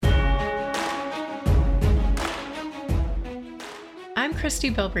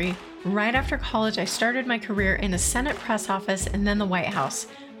Christy Bilbrey. Right after college, I started my career in a Senate press office and then the White House.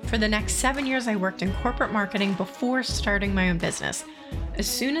 For the next 7 years, I worked in corporate marketing before starting my own business. As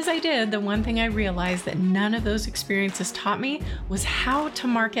soon as I did, the one thing I realized that none of those experiences taught me was how to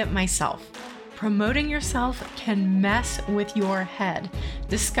market myself. Promoting yourself can mess with your head.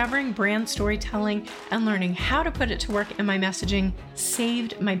 Discovering brand storytelling and learning how to put it to work in my messaging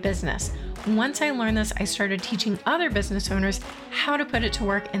saved my business. Once I learned this, I started teaching other business owners how to put it to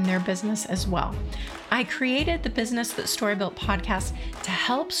work in their business as well. I created the Business That Story Built podcast to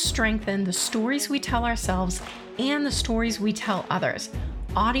help strengthen the stories we tell ourselves and the stories we tell others.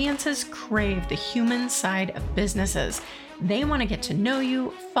 Audiences crave the human side of businesses. They want to get to know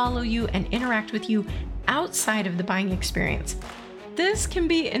you, follow you, and interact with you outside of the buying experience. This can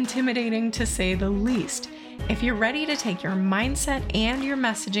be intimidating to say the least. If you're ready to take your mindset and your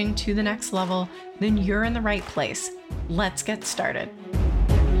messaging to the next level, then you're in the right place. Let's get started.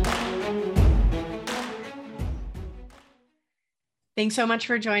 Thanks so much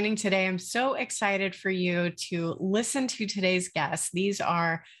for joining today. I'm so excited for you to listen to today's guests. These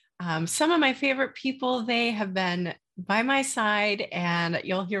are some of my favorite people. They have been by my side, and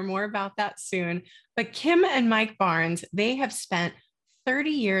you'll hear more about that soon. But Kim and Mike Barnes, they have spent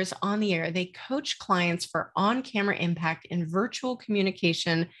 30 years on the air. They coach clients for on-camera impact in virtual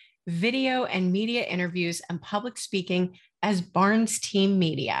communication, video and media interviews, and public speaking as Barnes Team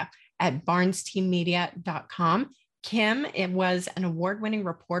Media at barnesteammedia.com. Kim was an award-winning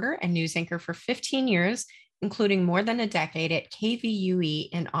reporter and news anchor for 15 years, including more than a decade at KVUE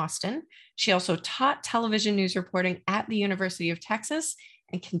in Austin. She also taught television news reporting at the University of Texas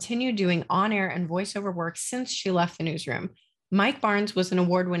and continued doing on-air and voiceover work since she left the newsroom. Mike Barnes was an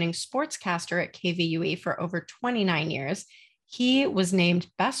award-winning sportscaster at KVUE for over 29 years. He was named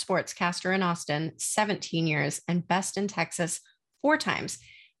Best Sportscaster in Austin 17 years and Best in Texas 4 times.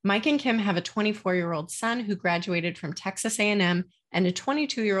 Mike and Kim have a 24-year-old son who graduated from Texas A&M and a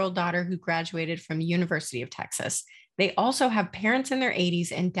 22-year-old daughter who graduated from the University of Texas. They also have parents in their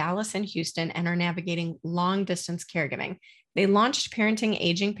 80s in Dallas and Houston and are navigating long-distance caregiving. They launched Parenting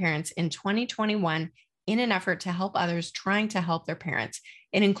Aging Parents in 2021 in an effort to help others trying to help their parents.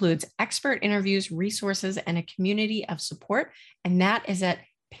 It includes expert interviews, resources, and a community of support, and that is at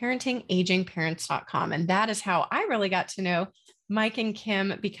parentingagingparents.com. And that is how I really got to know Mike and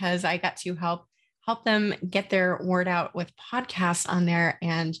Kim, because I got to help them get their word out with podcasts on there.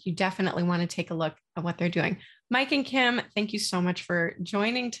 And you definitely want to take a look at what they're doing. Mike and Kim, thank you so much for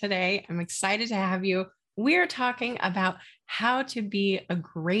joining today. I'm excited to have you. We're talking about how to be a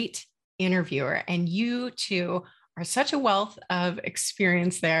great interviewer, and you two are such a wealth of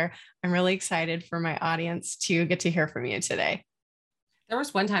experience there. I'm really excited for my audience to get to hear from you today. There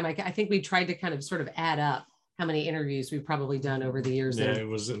was one time I think we tried to kind of sort of add up how many interviews we've probably done over the years. Yeah, it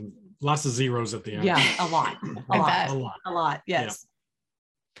was lots of zeros at the end. Yeah, a lot. Yes.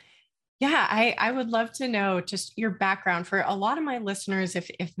 Yeah, I would love to know just your background for a lot of my listeners. If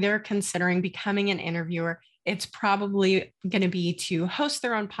they're considering becoming an interviewer, it's probably going to be to host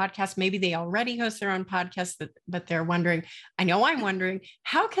their own podcast. Maybe they already host their own podcast, but they're wondering, I know I'm wondering,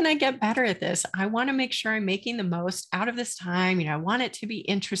 how can I get better at this? I want to make sure I'm making the most out of this time. I want it to be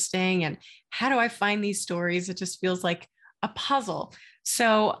interesting. And how do I find these stories? It just feels like a puzzle.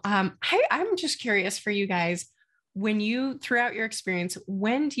 So I'm just curious for you guys, when you, throughout your experience,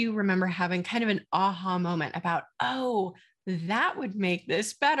 when do you remember having kind of an aha moment about, oh, that would make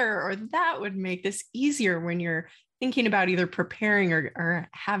this better, or that would make this easier when you're thinking about either preparing or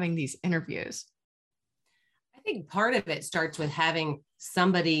having these interviews? I think part of it starts with having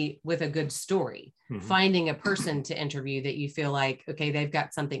somebody with a good story, finding a person to interview that you feel like, okay, they've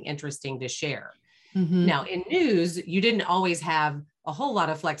got something interesting to share. Now, in news, you didn't always have a whole lot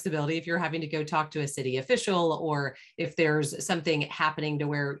of flexibility if you're having to go talk to a city official, or if there's something happening to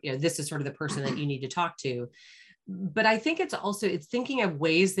where, this is sort of the person that you need to talk to. But I think it's thinking of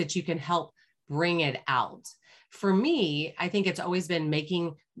ways that you can help bring it out. For me, I think it's always been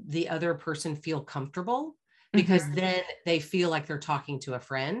making the other person feel comfortable, because then they feel like they're talking to a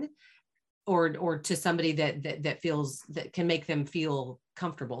friend or to somebody that can make them feel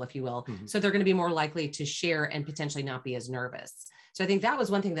comfortable, if you will. So they're going to be more likely to share and potentially not be as nervous. So I think that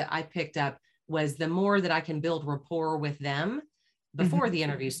was one thing that I picked up, was the more that I can build rapport with them before the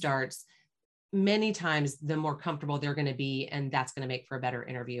interview starts, many times the more comfortable they're going to be, and that's going to make for a better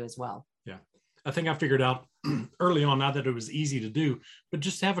interview as well. Yeah. I think I figured out early on, not that it was easy to do, but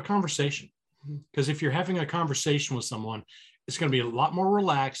just to have a conversation. Because if you're having a conversation with someone, it's going to be a lot more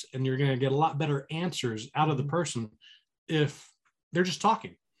relaxed, and you're going to get a lot better answers out of the person if they're just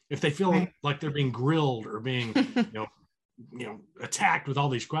talking. If they feel like they're being grilled or being, attacked with all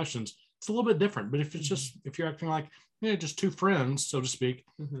these questions, it's a little bit different. But if it's just, if you're acting like, just two friends, so to speak,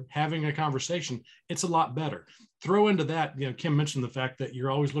 having a conversation, it's a lot better. Throw into that, Kim mentioned the fact that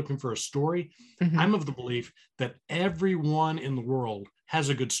you're always looking for a story. I'm of the belief that everyone in the world has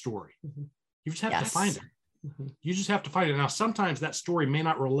a good story. You just have to find it. You just have to find it. Now, sometimes that story may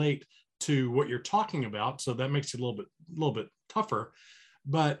not relate to what you're talking about, so that makes it a little bit tougher,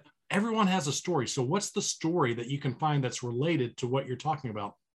 but everyone has a story. So what's the story that you can find that's related to what you're talking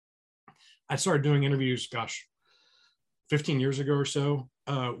about? I started doing interviews, 15 years ago or so,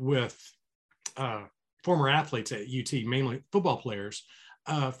 with former athletes at UT, mainly football players,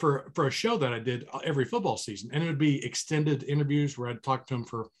 for a show that I did every football season. And it would be extended interviews where I'd talk to them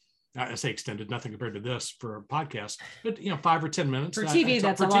for, I say extended, nothing compared to this for a podcast, but 5 or 10 minutes. For TV,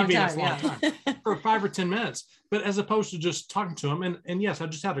 that's a long time. For 5 or 10 minutes, but as opposed to just talking to them. And yes, I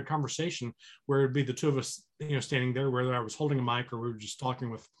just had a conversation where it'd be the two of us, standing there, whether I was holding a mic or we were just talking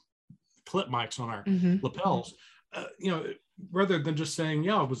with clip mics on our lapels, rather than just saying,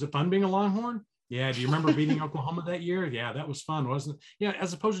 was it fun being a Longhorn? Yeah. Do you remember beating Oklahoma that year? Yeah, that was fun, wasn't it? Yeah.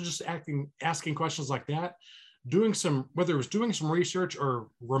 As opposed to just asking questions like that, whether it was doing some research or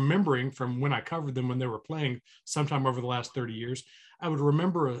remembering from when I covered them when they were playing sometime over the last 30 years, I would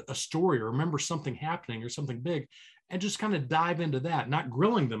remember a story or remember something happening or something big and just kind of dive into that, not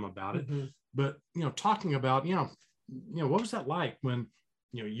grilling them about it, but, talking about, what was that like when,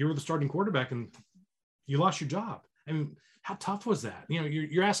 you were the starting quarterback and you lost your job? I mean, how tough was that?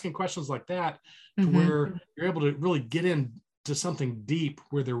 You're asking questions like that to where you're able to really get into something deep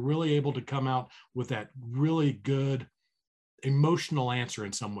where they're really able to come out with that really good emotional answer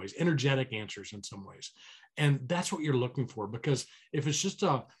in some ways, energetic answers in some ways. And that's what you're looking for, because if it's just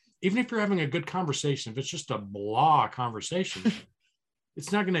even if you're having a good conversation, if it's just a blah conversation,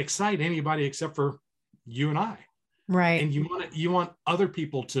 it's not going to excite anybody except for you and I. Right. And you want other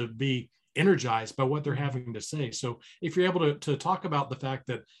people to be energized by what they're having to say. So if you're able to talk about the fact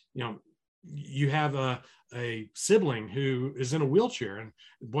that, you have a sibling who is in a wheelchair, and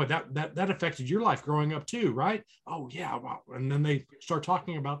boy, that affected your life growing up too, right? Oh yeah. Wow. And then they start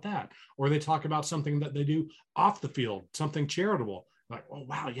talking about that, or they talk about something that they do off the field, something charitable. Like, oh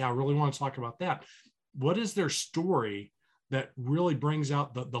wow, yeah, I really want to talk about that. What is their story that really brings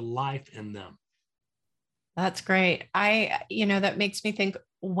out the life in them? That's great. That makes me think,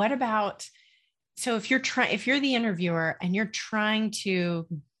 what about, so if you're the interviewer and you're trying to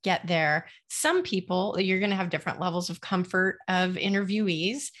get there, some people, you're going to have different levels of comfort of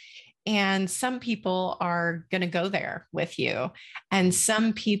interviewees, and some people are going to go there with you. And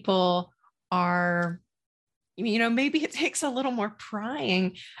some people are, maybe it takes a little more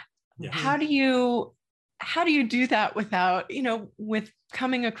prying. Yeah. How do you do that without, with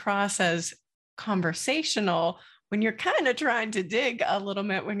coming across as conversational when you're kind of trying to dig a little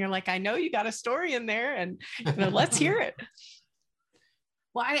bit, when you're like, I know you got a story in there and let's hear it.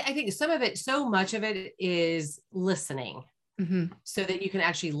 Well, I think so much of it is listening, so that you can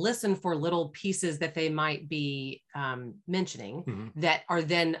actually listen for little pieces that they might be mentioning that are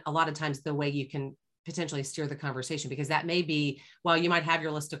then a lot of times the way you can potentially steer the conversation, because that may be, while you might have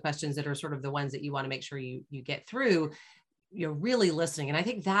your list of questions that are sort of the ones that you want to make sure you get through, you're really listening. And I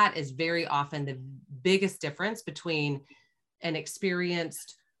think that is very often the biggest difference between an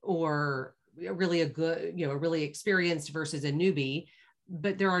experienced or really a really experienced versus a newbie.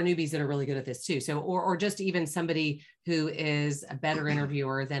 But there are newbies that are really good at this too. So, or just even somebody who is a better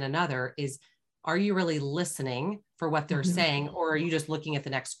interviewer than another is, are you really listening for what they're saying, or are you just looking at the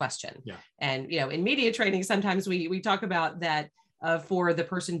next question? Yeah. And, in media training, sometimes we talk about that for the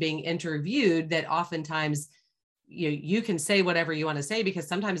person being interviewed, that oftentimes you can say whatever you want to say, because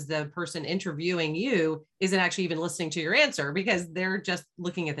sometimes the person interviewing you isn't actually even listening to your answer because they're just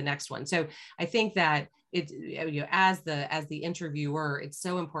looking at the next one. So I think that as the interviewer, it's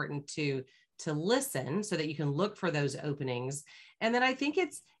so important to listen so that you can look for those openings. And then I think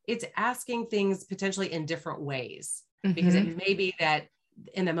it's asking things potentially in different ways, because it may be that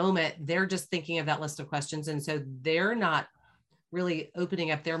in the moment they're just thinking of that list of questions, and so they're not really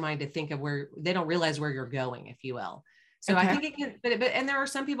opening up their mind to think of where they don't realize where you're going, if you will. So I think it can, but and there are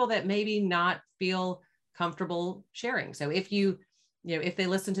some people that maybe not feel comfortable sharing. So if if they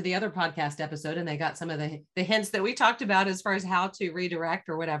listen to the other podcast episode and they got some of the hints that we talked about as far as how to redirect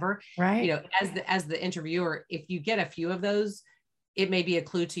or whatever, right? As the interviewer, if you get a few of those, it may be a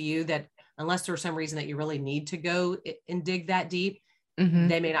clue to you that unless there's some reason that you really need to go and dig that deep,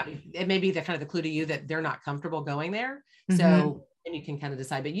 they may not be, it may be the kind of the clue to you that they're not comfortable going there. So, and you can kind of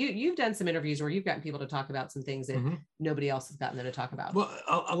decide, but you've done some interviews where you've gotten people to talk about some things that nobody else has gotten them to talk about. Well,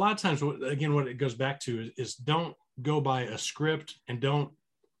 a lot of times, again, what it goes back to is don't go by a script and don't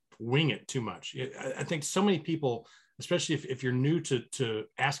wing it too much. I think so many people, especially if you're new to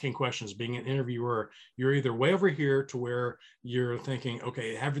asking questions, being an interviewer, you're either way over here to where you're thinking,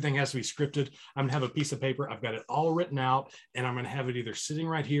 okay, everything has to be scripted. I'm gonna have a piece of paper, I've got it all written out, and I'm gonna have it either sitting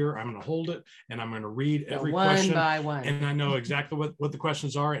right here, I'm gonna hold it, and I'm gonna read every question by one. And I know exactly what the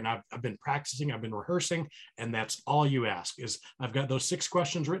questions are, and I've been practicing, I've been rehearsing, and that's all you ask is, I've got those 6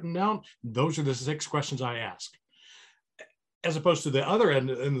 questions written down. Those are the 6 questions I ask. As opposed to the other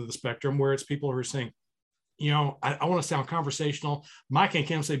end of the spectrum, where it's people who are saying, I want to sound conversational. Mike and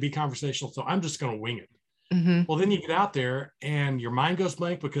Kim say be conversational, so I'm just going to wing it. Mm-hmm. Well, then you get out there and your mind goes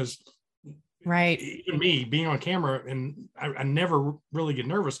blank, because even me being on camera, and I never really get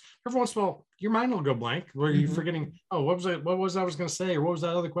nervous. Every once in a while, your mind will go blank where you're forgetting, oh, what was I was going to say, or what was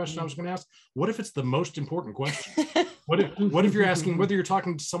that other question I was going to ask? What if it's the most important question? What if you're asking, whether you're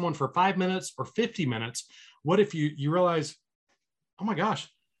talking to someone for 5 minutes or 50 minutes, what if you realize, oh my gosh,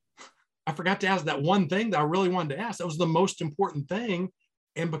 I forgot to ask that one thing that I really wanted to ask. That was the most important thing.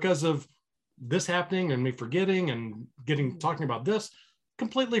 And because of this happening and me forgetting and talking about this,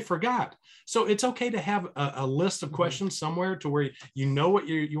 completely forgot. So it's okay to have a list of questions somewhere to where you know what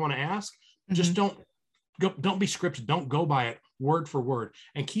you want to ask. Just don't be scripted. Don't go by it word for word,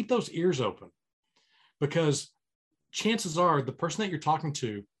 and keep those ears open, because chances are the person that you're talking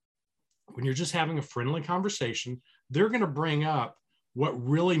to, when you're just having a friendly conversation, they're going to bring up what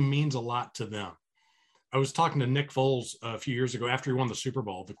really means a lot to them. I was talking to Nick Foles a few years ago after he won the Super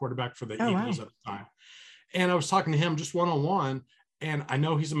Bowl, the quarterback for the Eagles at the time. And I was talking to him just one-on-one, and I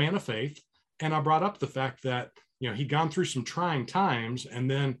know he's a man of faith. And I brought up the fact that, he'd gone through some trying times, and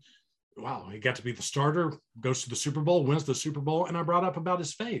then, wow, he got to be the starter, goes to the Super Bowl, wins the Super Bowl. And I brought up about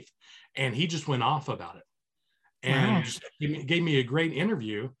his faith, and he just went off about it. And just gave me a great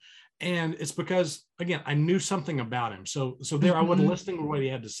interview. And it's because, again, I knew something about him. So there I wasn't listening to what he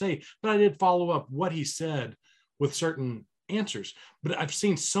had to say, but I did follow up what he said with certain answers. But I've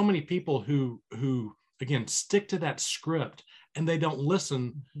seen so many people who again, stick to that script, and they don't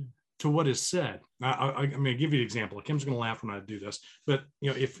listen to what is said. I'm going to give you an example. Kim's going to laugh when I do this, but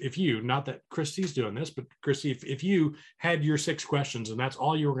if you, not that Christy's doing this, but Christy, if you had your 6 questions and that's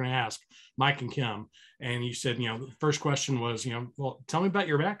all you were going to ask Mike and Kim, and you said, the first question was, well, tell me about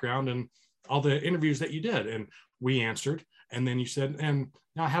your background and all the interviews that you did. And we answered. And then you said, and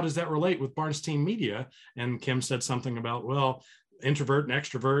now how does that relate with Barnes Teen Media? And Kim said something about, well, introvert and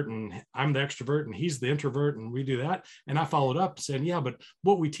extrovert, and I'm the extrovert and he's the introvert, and we do that. And I followed up saying, yeah, but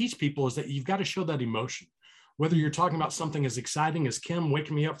what we teach people is that you've got to show that emotion, whether you're talking about something as exciting as Kim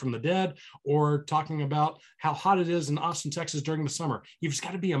waking me up from the dead, or talking about how hot it is in Austin, Texas during the summer. You've just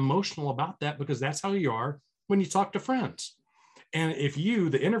got to be emotional about that, because that's how you are when you talk to friends. And if you,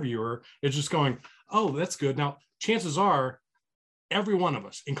 the interviewer, is just going, oh, that's good. Now, chances are, every one of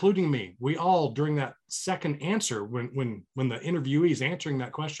us, including me, we all, during that second answer, when the interviewee is answering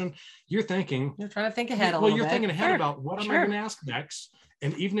that question, you're trying to think ahead a little bit. You're thinking ahead about what am I going to ask next?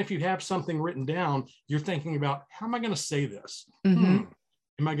 And even if you have something written down, you're thinking about, how am I going to say this? Am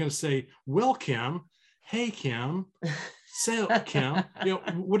I going to say, well, Kim, hey, Kim, so Kim,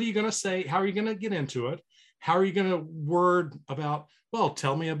 what are you going to say? How are you going to get into it? How are you going to word about, well,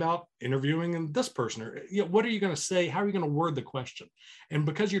 tell me about interviewing this person, or what are you going to say? How are you going to word the question? And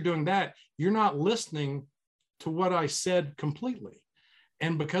because you're doing that, you're not listening to what I said completely.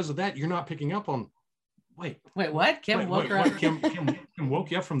 And because of that, you're not picking up on, wait, what? Kim woke her up. Kim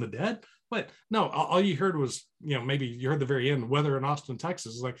woke you up from the dead? What? No, all you heard was, maybe you heard the very end, weather in Austin,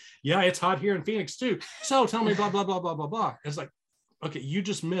 Texas. It's like, yeah, it's hot here in Phoenix too. So tell me blah, blah, blah, blah, blah, blah. It's like, okay, you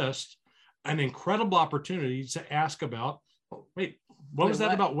just missed an incredible opportunity to ask about, what was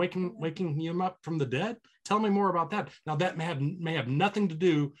that about waking him up from the dead? Tell me more about that. Now that may have nothing to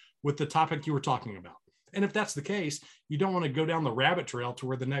do with the topic you were talking about. And if that's the case, you don't want to go down the rabbit trail to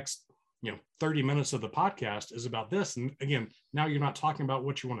where the next 30 minutes of the podcast is about this. And again, now you're not talking about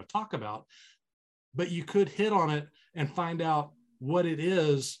what you want to talk about, but you could hit on it and find out what it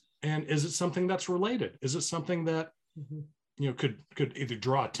is. And is it something that's related? Is it something that could either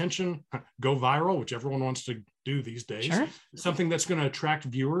draw attention, go viral, which everyone wants to do these days, sure. Something that's going to attract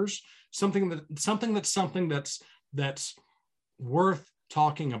viewers, something that's worth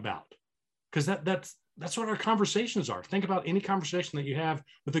talking about, because that's what our conversations are. Think about any conversation that you have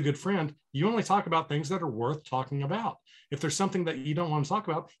with a good friend. You only talk about things that are worth talking about. If there's something that you don't want to talk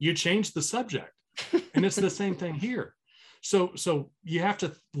about, you change the subject. And it's the same thing here. So you have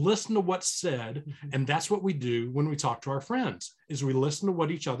to listen to what's said. And that's what we do when we talk to our friends, is we listen to what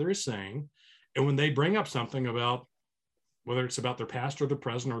each other is saying. And when they bring up something about, whether it's about their past or their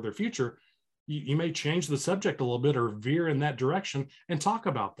present or their future, you may change the subject a little bit or veer in that direction and talk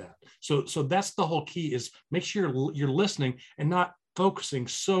about that. So that's the whole key, is make sure you're listening and not focusing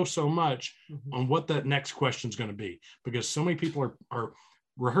so much on what that next question is going to be, because so many people are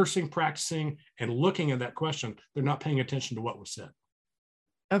rehearsing, practicing, and looking at that question. They're not paying attention to what was said.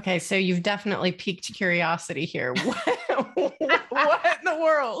 Okay, so you've definitely piqued curiosity here. What in the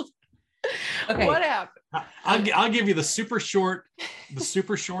world? Okay. What happened? I'll give you the super short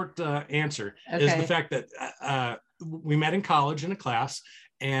answer. Okay. Is the fact that we met in college in a class,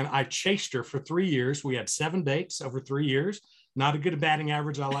 and I chased her for 3 years. We had 7 dates over 3 years. Not a good batting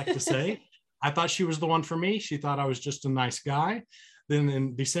average, I like to say. I thought she was the one for me. She thought I was just a nice guy. Then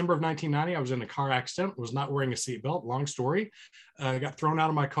in December of 1990, I was in a car accident, was not wearing a seatbelt. Long story. Got thrown out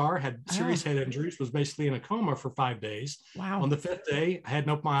of my car, had serious head injuries, was basically in a coma for 5 days. Wow. On the 5th day, I hadn't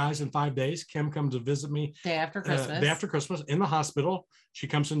opened my eyes in 5 days. Kim comes to visit me. Day after Christmas In the hospital. She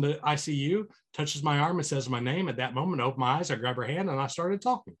comes into ICU, touches my arm and says my name. At that moment, I open my eyes, I grab her hand, and I started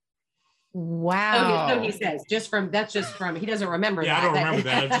talking. Wow. So he says, that's just from, he doesn't remember that. I don't remember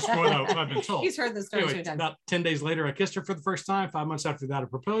that. It's just what I've been told. He's heard the story anyway, about 10 days later, I kissed her for the first time. 5 months after that, I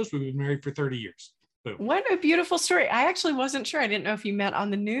proposed. We've been married for 30 years. Boom. What a beautiful story. I actually wasn't sure. I didn't know if you met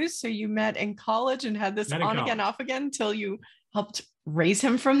on the news. So you met in college and had this on again, off again until you helped raise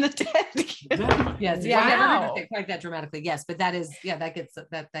him from the dead. Exactly. Yes. Yeah. Wow. I've never heard it quite that dramatically. Yes. But that is, that gets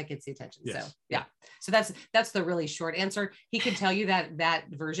the attention. Yes. So yeah. So that's the really short answer. He can tell you that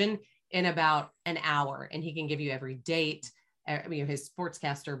version in about an hour, and he can give you every date. I mean, his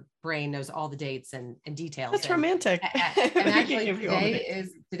sportscaster brain knows all the dates and details. That's romantic. And actually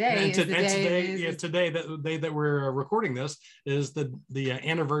today, the day that we're recording this is the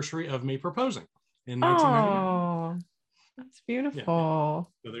anniversary of me proposing in 1999. Oh, that's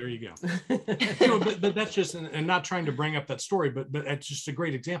beautiful. Yeah. So there you go. but that's just, and not trying to bring up that story, but it's just a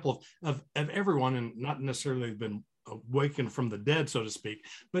great example of everyone, and not necessarily been awakened from the dead, so to speak,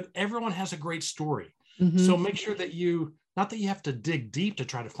 but everyone has a great story. So make sure that not that you have to dig deep to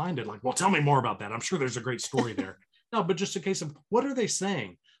try to find it, like, well, tell me more about that. I'm sure there's a great story there. No, but just a case of what are they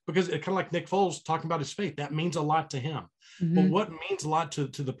saying? Because it kind of like Nick Foles talking about his faith, that means a lot to him. But what means a lot to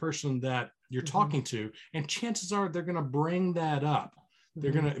the person that you're talking to, and chances are they're going to bring that up.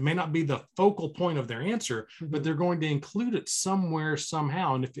 They're going to, it may not be the focal point of their answer, but they're going to include it somewhere,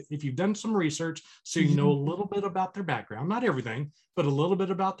 somehow. And if you've done some research, so you know a little bit about their background, not everything, but a little bit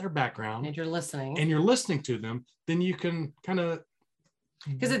about their background, and you're listening to them, then you can kind of,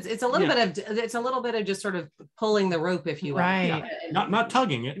 because it's a little bit of just sort of pulling the rope, if you will. Right. Yeah. Not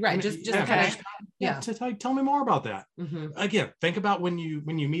tugging it. Right. Tell me more about that. Again, think about when you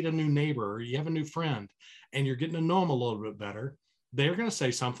meet a new neighbor or you have a new friend and you're getting to know them a little bit better. They're going to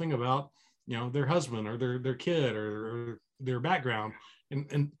say something about, their husband or their kid or their background,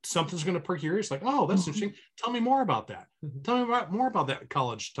 and something's going to perk your ears, like, oh, that's interesting. Tell me more about that. Tell me more about that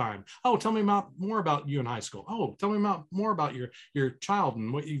college time. Oh, tell me more about you in high school. Oh, tell me more about your child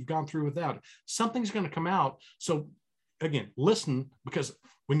and what you've gone through with that. Something's going to come out. So again, listen, because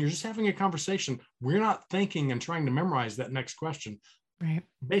when you're just having a conversation, we're not thinking and trying to memorize that next question. Right.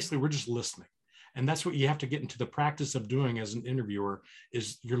 Basically, we're just listening. And that's what you have to get into the practice of doing as an interviewer,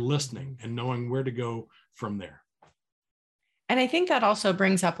 is you're listening and knowing where to go from there. And I think that also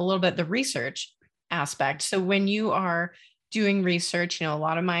brings up a little bit the research aspect. So when you are doing research, a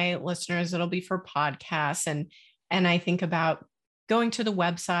lot of my listeners, it'll be for podcasts. And I think about going to the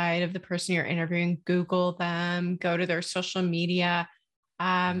website of the person you're interviewing, Google them, go to their social media.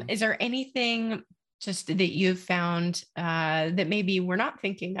 Is there anything just that you've found that maybe we're not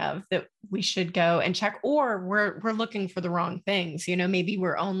thinking of that we should go and check, or we're looking for the wrong things? Maybe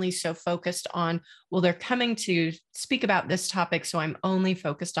we're only so focused on, well, they're coming to speak about this topic, so I'm only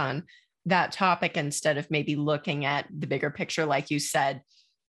focused on that topic instead of maybe looking at the bigger picture. Like you said,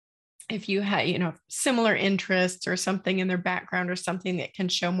 if you had, similar interests or something in their background or something that can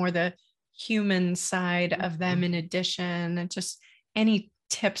show more the human side of them in addition, and just any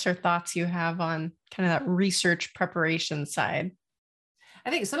tips or thoughts you have on kind of that research preparation side? I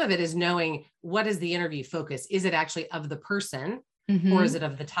think some of it is knowing, what is the interview focus? Is it actually of the person or is it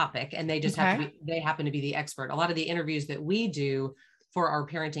of the topic? And they just happen to be the expert. A lot of the interviews that we do for our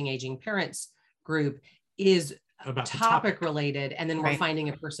Parenting Aging Parents group is about topic related. And then we're finding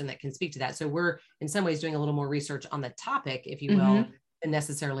a person that can speak to that. So we're in some ways doing a little more research on the topic, if you will, than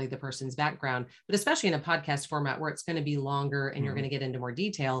necessarily the person's background. But especially in a podcast format where it's going to be longer and you're going to get into more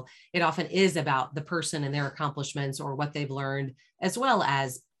detail, it often is about the person and their accomplishments or what they've learned, as well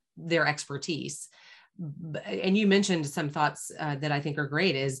as their expertise. And you mentioned some thoughts that I think are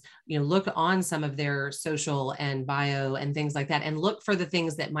great, is, look on some of their social and bio and things like that, and look for the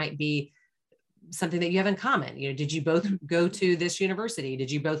things that might be something that you have in common. Did you both go to this university? Did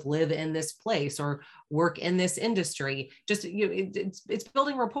you both live in this place or work in this industry? Just, it's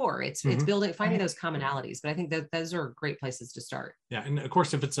building rapport. It's building, finding those commonalities. But I think that those are great places to start. Yeah. And of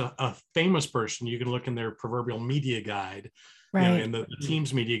course, if it's a famous person, you can look in their proverbial media guide, right, in the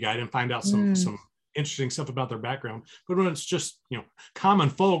team's media guide, and find out some interesting stuff about their background. But when it's just, common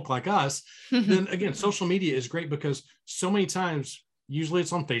folk like us, then again, social media is great because so many times, usually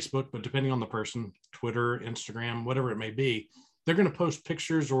it's on Facebook, but depending on the person, Twitter, Instagram, whatever it may be, they're going to post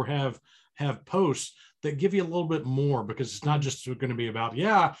pictures or have posts that give you a little bit more, because it's not just going to be about, hit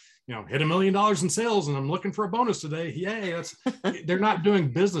 $1 million in sales and I'm looking for a bonus today. Yay. They're not doing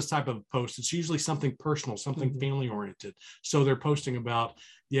business type of posts. It's usually something personal, something family oriented. So they're posting about,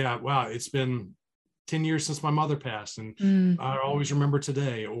 wow, it's been 10 years since my mother passed and I always remember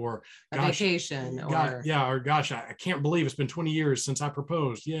today, or gosh, vacation, or gosh, I can't believe it's been 20 years since I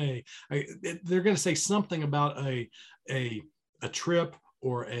proposed. Yay. They're going to say something about a trip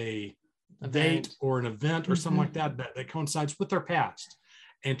or a date or an event or something like that coincides with their past.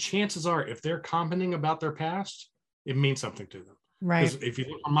 And chances are, if they're commenting about their past, it means something to them. Right. Because if you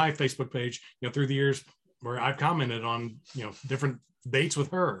look on my Facebook page, through the years where I've commented on, different dates with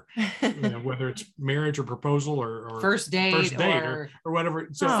her, whether it's marriage or proposal or first date or whatever.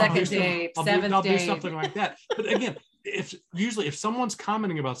 So second date, I'll do something like that. But again, if someone's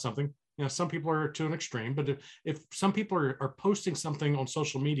commenting about something, some people are to an extreme, but if some people are posting something on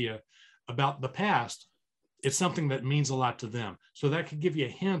social media about the past, it's something that means a lot to them. So that could give you a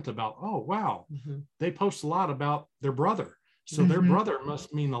hint about, oh, wow, they post a lot about their brother. So their brother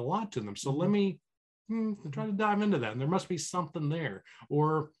must mean a lot to them. So let me try to dive into that. And there must be something there,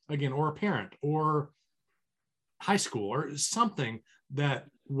 or a parent or high school or something that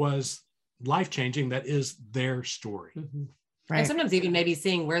was life-changing that is their story. Right. And sometimes even maybe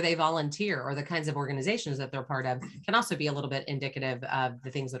seeing where they volunteer or the kinds of organizations that they're part of can also be a little bit indicative of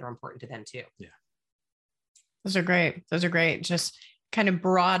the things that are important to them too. Yeah. Those are great. Just kind of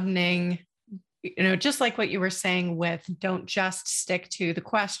broadening, just like what you were saying with, don't just stick to the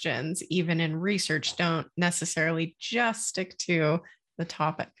questions, even in research, don't necessarily just stick to the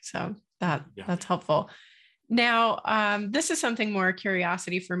topic. So that's helpful. Now, this is something more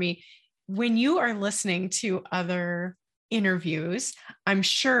curiosity for me. When you are listening to other interviews, I'm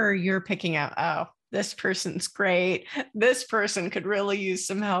sure you're picking out, oh, this person's great. This person could really use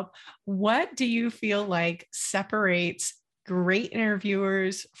some help. What do you feel like separates great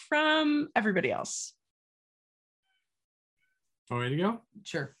interviewers from everybody else? Ready to go?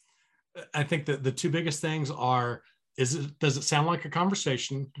 Sure. I think that the two biggest things are, does it sound like a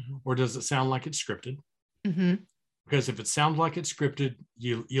conversation or does it sound like it's scripted? Because if it sounds like it's scripted,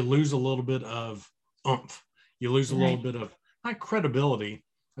 you lose a little bit of oomph. You lose a little bit of, not credibility.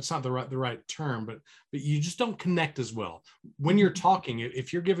 That's not the right term, but you just don't connect as well. When you're talking,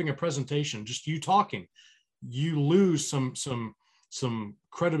 if you're giving a presentation, just you talking, you lose some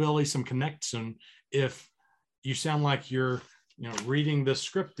credibility, some connection. If you sound like you're, reading the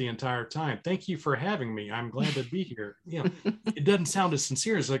script the entire time. Thank you for having me. I'm glad to be here. It doesn't sound as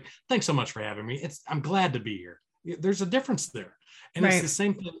sincere as like, thanks so much for having me. I'm glad to be here. There's a difference there. And it's the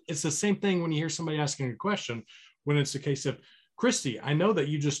same thing. It's the same thing when you hear somebody asking a question, when it's a case of, Christy, I know that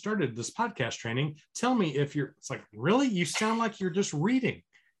you just started this podcast training. Tell me if it's like, really? You sound like you're just reading.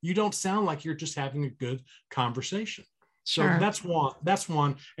 You don't sound like you're just having a good conversation. Sure. So that's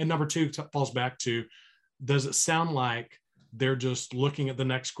one. And number two falls back to, does it sound like they're just looking at the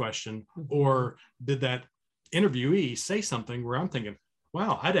next question, or did that interviewee say something where I'm thinking,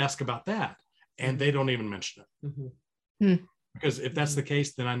 wow, I'd ask about that, and they don't even mention it? Because if that's the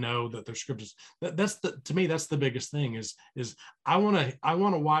case, then I know that their script is to me, that's the biggest thing is I want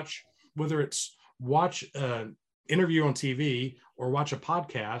to watch, whether it's watch an interview on TV or watch a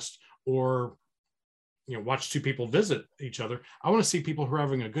podcast or watch two people visit each other. I want to see people who are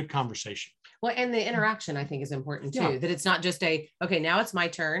having a good conversation. Well, and the interaction I think is important too, that it's not just okay, now it's my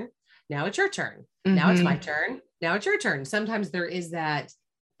turn. Now it's your turn. Now it's my turn. Now it's your turn. Sometimes there is that,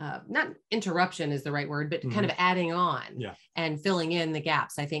 not interruption is the right word, but kind of adding on and filling in the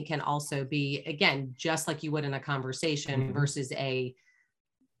gaps, I think can also be, again, just like you would in a conversation versus and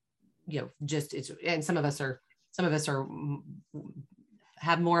some of us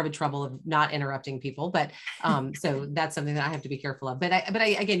have more of a trouble of not interrupting people, but so that's something that I have to be careful of. But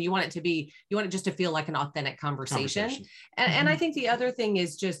again, you want it just to feel like an authentic conversation. And I think the other thing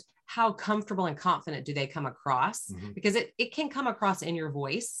is just how comfortable and confident do they come across? Because it can come across in your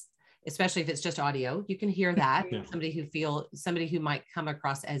voice, especially if it's just audio. You can hear that somebody who might come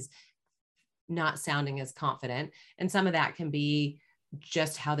across as not sounding as confident. And some of that can be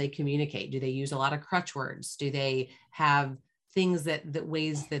just how they communicate. Do they use a lot of crutch words? Do they have things that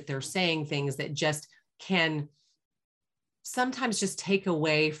ways that they're saying things that just can sometimes just take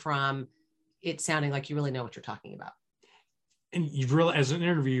away from it sounding like you really know what you're talking about? And you've really, as an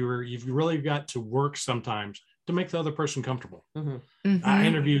interviewer, you've really got to work sometimes to make the other person comfortable. I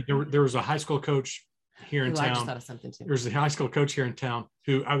interviewed, there was a high school coach here in town. I just thought of something too. There was a high school coach here in town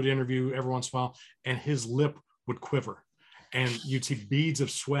who I would interview every once in a while, and his lip would quiver and you'd see beads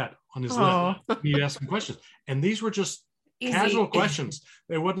of sweat on his lip. You'd ask him questions. And these were just easy, casual questions.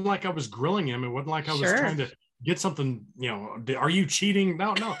 It wasn't like I was grilling him. It wasn't like I was trying to get something, are you cheating?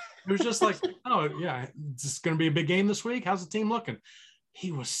 No. It was just like, oh yeah, it's going to be a big game this week. How's the team looking?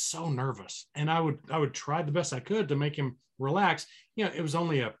 He was so nervous. And I would try the best I could to make him relax. It was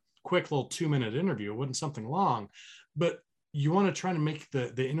only a quick little 2-minute interview. It wasn't something long, but you want to try to make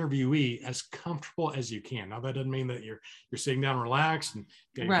the interviewee as comfortable as you can. Now, that doesn't mean that you're sitting down relaxed and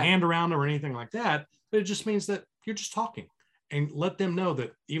get your hand around or anything like that, but it just means that you're just talking, and let them know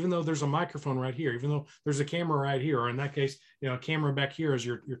that even though there's a microphone right here, even though there's a camera right here, or in that case, a camera back here as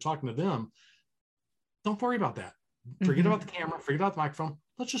you're talking to them, don't worry about that. Forget about the camera, forget about the microphone.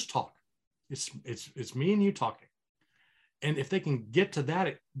 Let's just talk. It's me and you talking. And if they can get to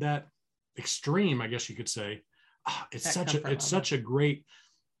that extreme, I guess you could say, it's such a great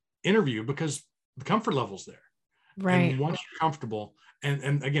interview because the comfort level's there. Right. And once you're comfortable,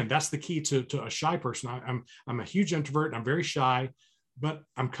 and again, that's the key to a shy person. I'm a huge introvert and I'm very shy, but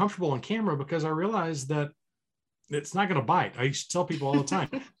I'm comfortable on camera because I realize that it's not going to bite. I used to tell people all the time,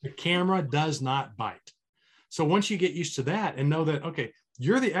 the camera does not bite. So once you get used to that and know that, okay,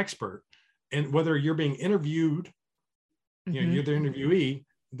 you're the expert, and whether you're being interviewed, you're the interviewee,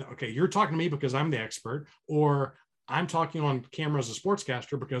 okay, you're talking to me because I'm the expert, or I'm talking on camera as a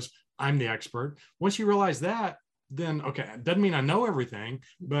sportscaster because I'm the expert. Once you realize that, then, okay, it doesn't mean I know everything,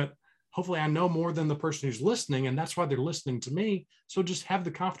 but hopefully I know more than the person who's listening, and that's why they're listening to me. So just have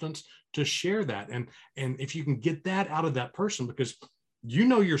the confidence to share that. And if you can get that out of that person, because you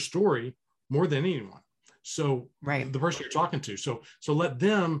know your story more than anyone. So the person you're talking to. So let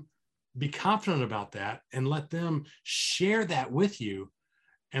them be confident about that and let them share that with you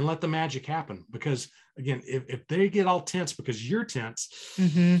and let the magic happen. Because again, if they get all tense because you're tense,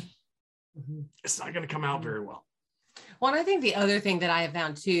 it's not going to come out very well. Well, and I think the other thing that I have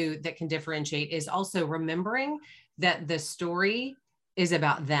found too that can differentiate is also remembering that the story is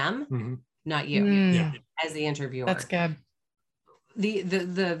about them, not you, as the interviewer. That's good.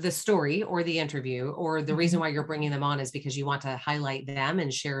 The story or the interview or the reason why you're bringing them on is because you want to highlight them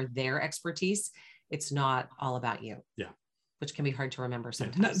and share their expertise. It's not all about you. Yeah. Which can be hard to remember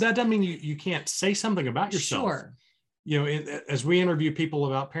sometimes. That doesn't mean you can't say something about yourself. Sure. As we interview people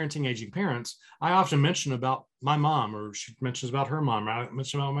about parenting aging parents, I often mention about my mom, or she mentions about her mom. I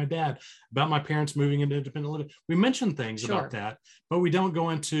mention about my dad, about my parents moving into independent living. We mention things about that, but we don't go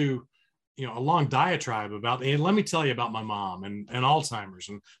into a long diatribe about, and let me tell you about my mom and Alzheimer's,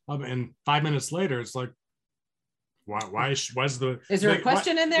 and 5 minutes later it's like, why is there a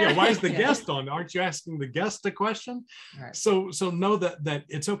question in there? Why is the guest on? Aren't you asking the guest a question? Right. So know that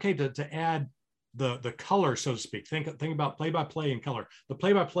it's okay to add the color, so to speak. Think about play-by-play and color. The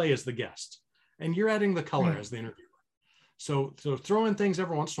play-by-play is the guest, and you're adding the color as the interviewer. So throw in things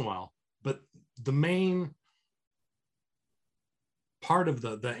every once in a while, but the main part of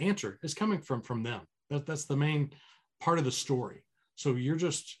the answer is coming from them. That's the main part of the story. So you're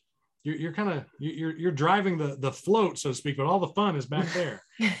driving the float, so to speak, but all the fun is back there.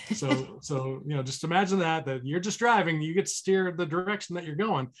 So just imagine that you're just driving, you get to steer the direction that you're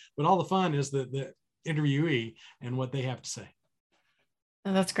going, but all the fun is the interviewee and what they have to say.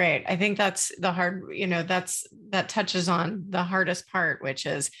 Oh, that's great. I think that's the hard, that touches on the hardest part, which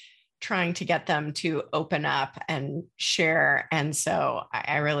is trying to get them to open up and share. And so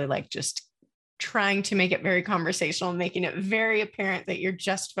I really like just trying to make it very conversational, making it very apparent that you're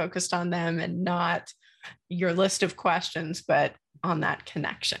just focused on them and not your list of questions, but on that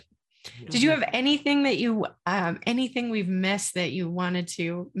connection. Did you have anything that anything we've missed that you wanted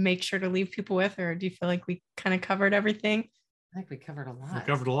to make sure to leave people with, or do you feel like we kind of covered everything? I think we covered a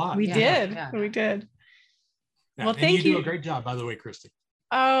lot. We did. Yeah. Well, thank you. You do a great job, by the way, Christy.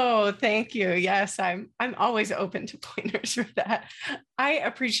 Oh, thank you. Yes, I'm always open to pointers for that. I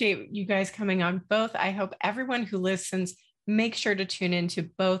appreciate you guys coming on both. I hope everyone who listens, make sure to tune into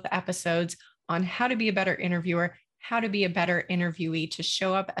both episodes on how to be a better interviewer, how to be a better interviewee, to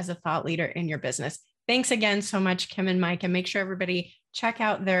show up as a thought leader in your business. Thanks again so much, Kim and Mike, and make sure everybody check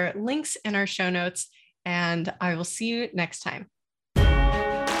out their links in our show notes, and I will see you next time.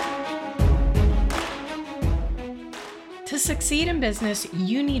 To succeed in business,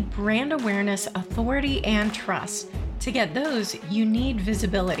 you need brand awareness, authority, and trust. To get those, you need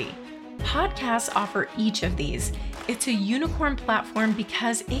visibility. Podcasts offer each of these. It's a unicorn platform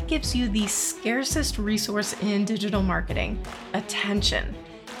because it gives you the scarcest resource in digital marketing: attention.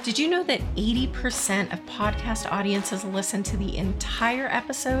 Did you know that 80% of podcast audiences listen to the entire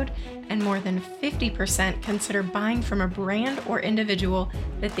episode, and more than 50% consider buying from a brand or individual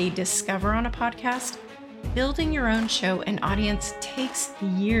that they discover on a podcast? Building your own show and audience takes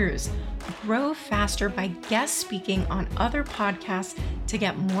years. Grow faster by guest speaking on other podcasts to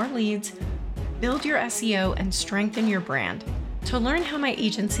get more leads, build your SEO, and strengthen your brand. To learn how my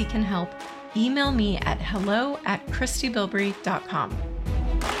agency can help, email me at hello@christybilbrey.com.